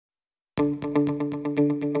Hello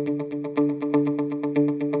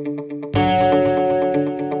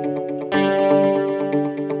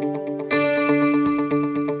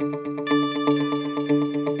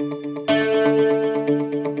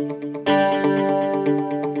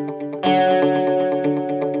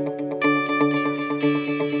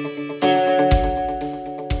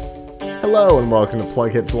and welcome to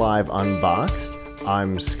Plug Hits Live Unboxed.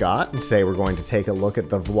 I'm Scott, and today we're going to take a look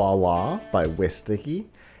at the Voila by Wistikey.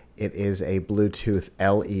 It is a Bluetooth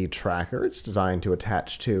LE tracker. It's designed to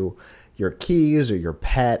attach to your keys or your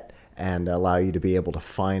pet and allow you to be able to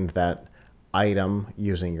find that item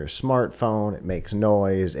using your smartphone. It makes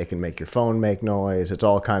noise. It can make your phone make noise. It's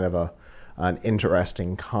all kind of an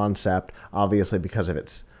interesting concept. Obviously, because of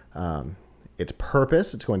its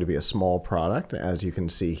purpose, it's going to be a small product. As you can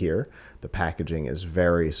see here, the packaging is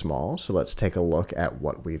very small. So let's take a look at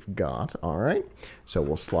what we've got. All right, so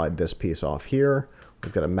we'll slide this piece off here.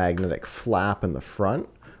 We've got a magnetic flap in the front,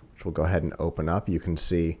 which we'll go ahead and open up. You can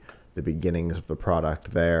see the beginnings of the product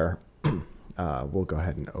there. We'll go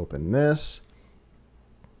ahead and open this,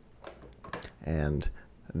 and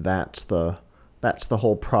that's the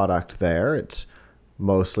whole product there. It's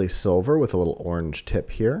mostly silver with a little orange tip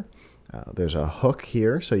here. There's a hook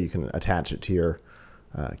here so you can attach it to your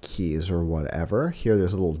keys or whatever. Here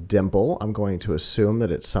there's a little dimple. I'm going to assume that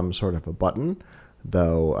it's some sort of a button,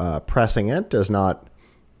 though pressing it does not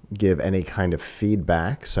give any kind of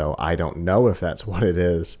feedback, so I don't know if that's what it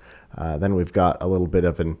is. Then we've got a little bit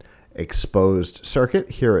of an exposed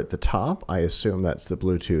circuit here at the top. I assume that's the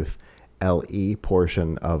Bluetooth LE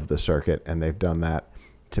portion of the circuit, and they've done that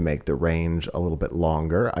to make the range a little bit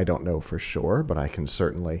longer. I don't know for sure, but I can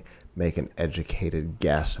certainly make an educated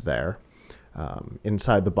guess there.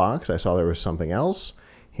 Inside the box, I saw there was something else.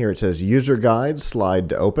 Here it says user guide, slide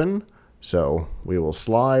to open. So we will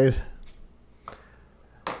slide.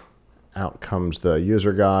 Out comes the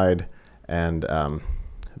user guide, and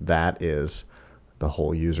that is the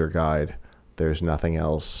whole user guide. There's nothing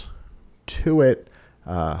else to it.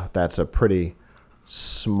 That's a pretty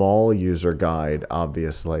small user guide,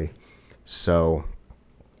 obviously. So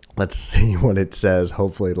let's see what it says.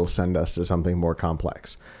 Hopefully it'll send us to something more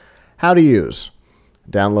complex. How to use.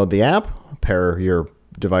 Download the app, pair your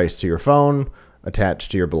device to your phone, attach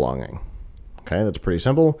to your belonging. Okay, that's pretty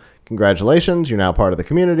simple. Congratulations, you're now part of the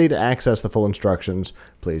community. To access the full instructions,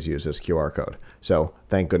 please use this QR code. So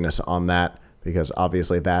thank goodness on that, because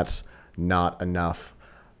obviously that's not enough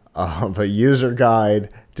of a user guide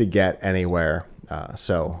to get anywhere.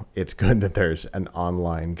 So it's good that there's an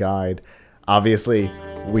online guide. Obviously,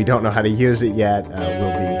 we don't know how to use it yet.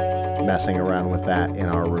 We'll be messing around with that in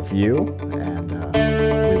our review, and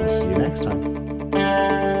we will see you next time.